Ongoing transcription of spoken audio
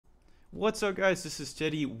What's up, guys? This is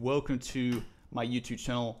Teddy. Welcome to my YouTube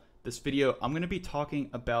channel. This video, I'm going to be talking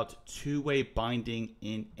about two-way binding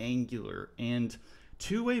in Angular. And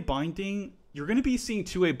two-way binding, you're going to be seeing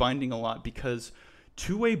two-way binding a lot because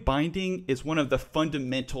two-way binding is one of the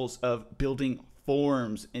fundamentals of building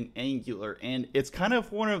forms in Angular. And it's kind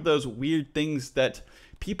of one of those weird things that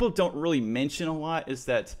people don't really mention a lot, is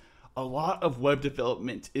that a lot of web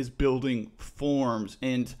development is building forms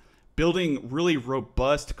and building really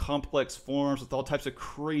robust, complex forms with all types of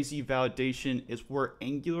crazy validation is where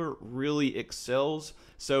Angular really excels.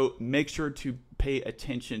 So make sure to pay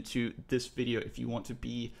attention to this video if you want to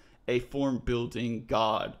be a form building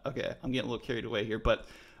god. Okay, I'm getting a little carried away here, but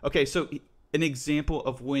okay, so an example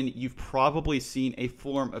of when you've probably seen a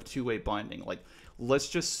form of two-way binding. Like, let's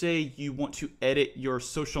just say you want to edit your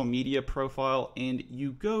social media profile and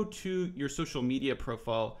you go to your social media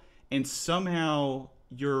profile and somehow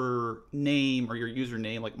your name or your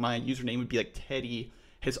username, like my username would be like Teddy,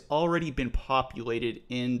 has already been populated,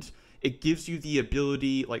 and it gives you the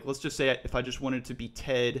ability, like let's just say if I just wanted to be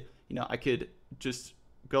Ted, I could just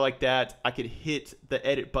go like that. I could hit the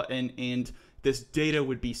edit button and this data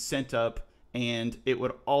would be sent up, and it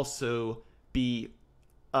would also be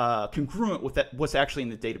congruent with what's actually in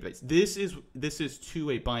the database. This is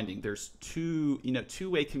two-way binding. There's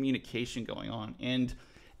two-way communication going on. And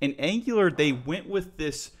in Angular, they went with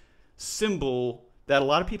this symbol that a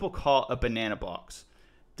lot of people call a banana box.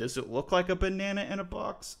 Does it look like a banana in a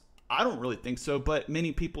box? I don't really think so, but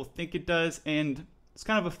many people think it does, and it's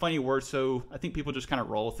kind of a funny word, so I think people just kind of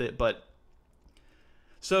roll with it. But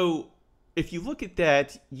so if you look at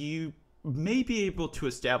that, you may be able to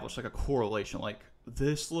establish like a correlation. Like,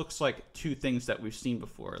 this looks like two things that we've seen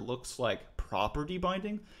before. It looks like property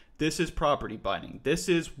binding. This is property binding. This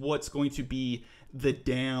is what's going to be the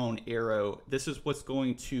down arrow. This is what's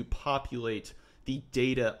going to populate the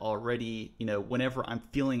data already, whenever I'm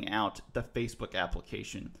filling out the Facebook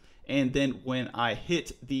application. And then when I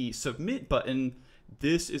hit the submit button,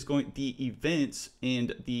 this is going, the events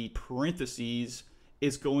and the parentheses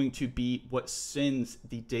is going to be what sends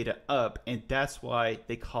the data up. And that's why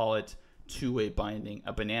they call it two-way binding,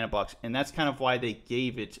 a banana box. And that's kind of why they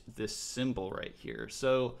gave it this symbol right here.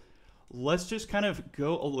 So let's just kind of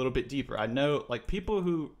go a little bit deeper. I know, like, people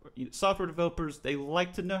who, software developers, they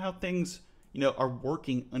like to know how things, are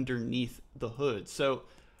working underneath the hood. So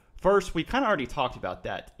first, we kind of already talked about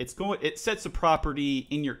that. It sets a property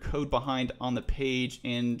in your code behind on the page,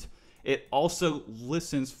 and it also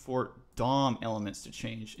listens for DOM elements to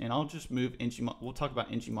change. And I'll just move ng. We'll talk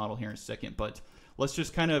about ng model here in a second, but let's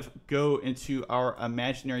just kind of go into our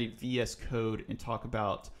imaginary VS Code and talk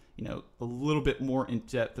about a little bit more in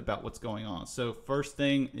depth about what's going on. So first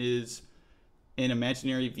thing is, in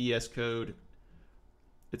imaginary VS Code,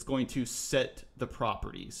 it's going to set the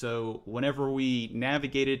property. So whenever we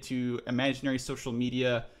navigated to imaginary social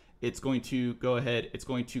media, it's going to go ahead, it's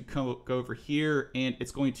going to go over here, and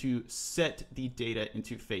it's going to set the data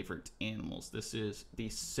into favorite animals. This is the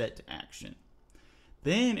set action.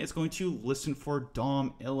 Then it's going to listen for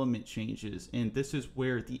DOM element changes, and this is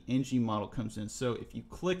where the ng model comes in. So if you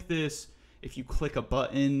click this, if you click a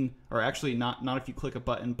button, or actually not if you click a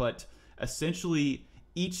button, but essentially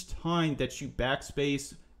each time that you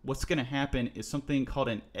backspace, what's going to happen is something called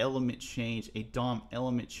an element change, a DOM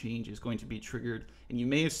element change is going to be triggered. And you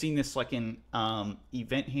may have seen this like in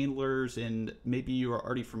event handlers, and maybe you are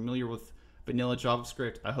already familiar with vanilla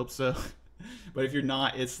JavaScript. I hope so. But if you're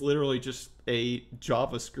not, it's literally just a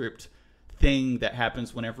JavaScript thing that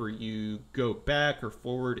happens whenever you go back or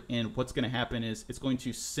forward. And what's going to happen is it's going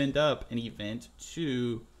to send up an event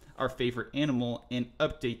to our favorite animal and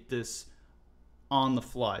update this on the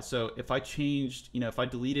fly. So if I changed, if I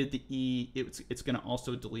deleted the E, it's going to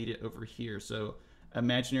also delete it over here. So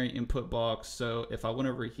imaginary input box. So if I went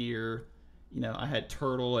over here, I had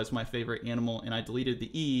turtle as my favorite animal and I deleted the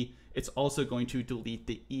E, it's also going to delete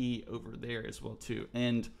the E over there as well too.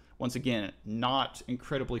 And once again, not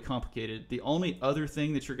incredibly complicated. The only other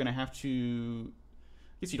thing that you're going to have to,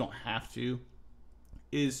 I guess you don't have to,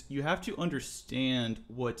 is you have to understand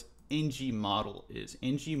what ng model is.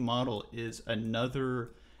 ng model is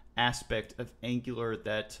another aspect of Angular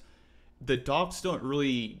that the docs don't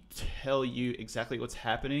really tell you exactly what's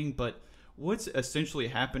happening, but what's essentially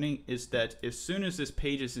happening is that as soon as this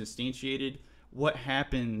page is instantiated, what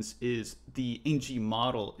happens is the ng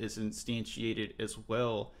model is instantiated as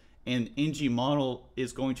well. And ng model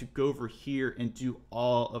is going to go over here and do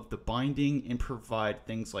all of the binding and provide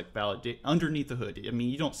things like validate underneath the hood. I mean,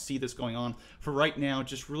 you don't see this going on for right now.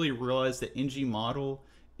 Just really realize that ng model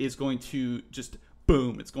is going to just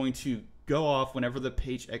boom. It's going to go off whenever the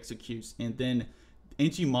page executes, and then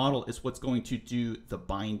ng model is what's going to do the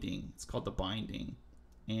binding. It's called the binding,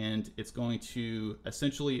 and it's going to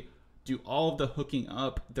essentially do all of the hooking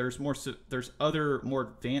up. There's other more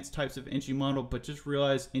advanced types of ng model, but just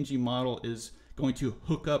realize ng model is going to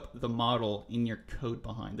hook up the model in your code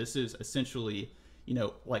behind. This is essentially, you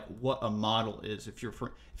know, like what a model is. If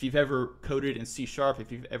you've ever coded in C#,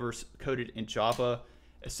 if you've ever coded in Java,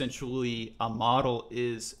 essentially a model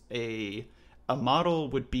is a model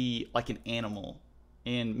would be like an animal,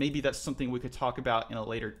 and maybe that's something we could talk about in a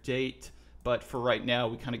later date. But for right now,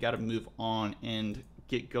 we kind of got to move on and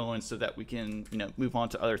get going so that we can, you know, move on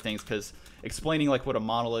to other things, because explaining like what a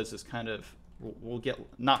model is kind of, we'll get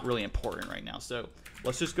not really important right now. So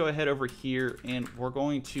let's just go ahead over here, and we're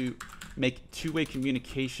going to make two-way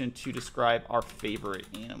communication to describe our favorite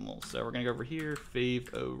animal. So we're gonna go over here,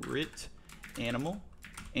 favorite animal,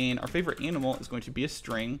 and our favorite animal is going to be a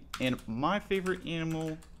string, and my favorite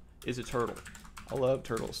animal is a turtle. I love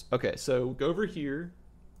turtles. Okay, so go over here,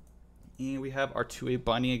 and we have our two-way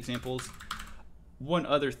binding examples. One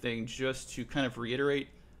other thing, just to kind of reiterate,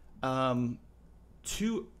 ng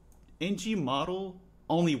model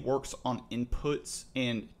only works on inputs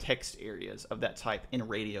and text areas of that type in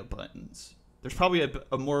radio buttons. There's probably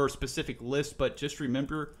a more specific list, but just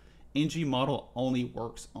remember, ng model only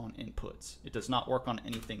works on inputs. It does not work on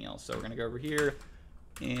anything else. So we're gonna go over here,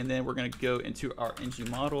 and then we're gonna go into our ng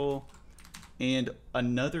model. And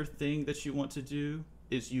another thing that you want to do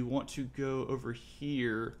is you want to go over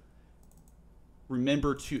here.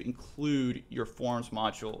 Remember to include your forms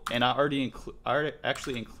module, and I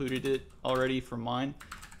actually included it already for mine,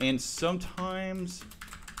 and sometimes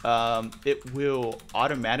it will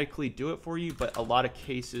automatically do it for you, but a lot of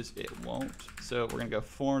cases it won't. So we're gonna go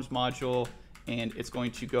forms module, and it's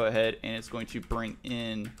going to go ahead and it's going to bring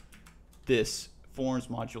in this forms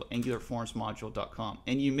module, angularformsmodule.com.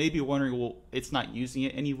 And you may be wondering, well, it's not using it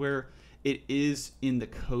anywhere. It is in the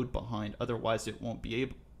code behind, otherwise you won't be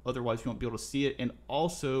able to see it. And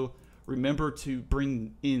also remember to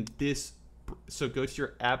bring in this, so go to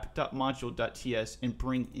your app.module.ts and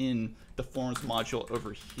bring in the forms module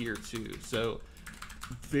over here too. So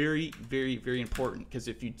very, very, very important, because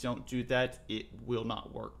if you don't do that, it will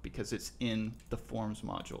not work because it's in the forms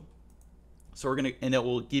module. So we're gonna, and it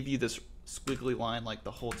will give you this squiggly line like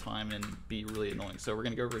the whole time and be really annoying. So we're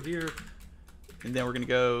gonna go over here, and then we're gonna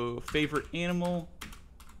go favorite animal,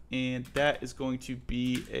 and that is going to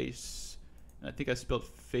be I think I spelled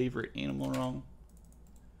favorite animal wrong.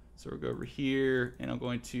 So we'll go over here, and I'm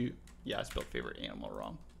going to, yeah, I spelled favorite animal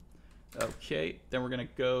wrong. Okay, then we're gonna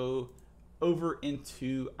go over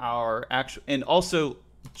into our actual, and also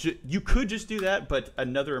you could just do that, but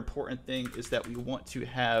another important thing is that we want to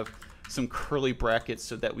have some curly brackets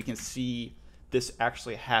so that we can see this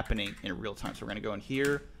actually happening in real time. So we're gonna go in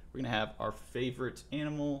here, we're gonna have our favorite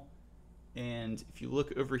animal, and if you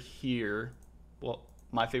look over here, well,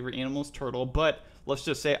 my favorite animal is turtle, but let's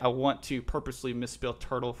just say I want to purposely misspell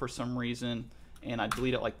turtle for some reason, and I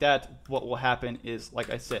delete it like that. What will happen is, like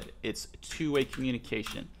I said, it's two-way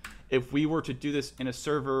communication. If we were to do this in a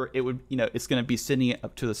server, it would, you know, it's going to be sending it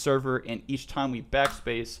up to the server, and each time we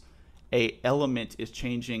backspace, a element is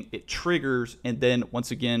changing, it triggers, and then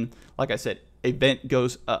once again, like I said, event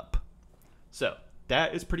goes up. So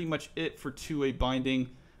that is pretty much it for two-way binding.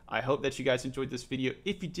 I hope that you guys enjoyed this video.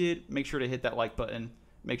 If you did, make sure to hit that like button,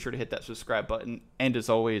 make sure to hit that subscribe button, and as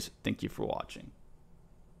always, thank you for watching.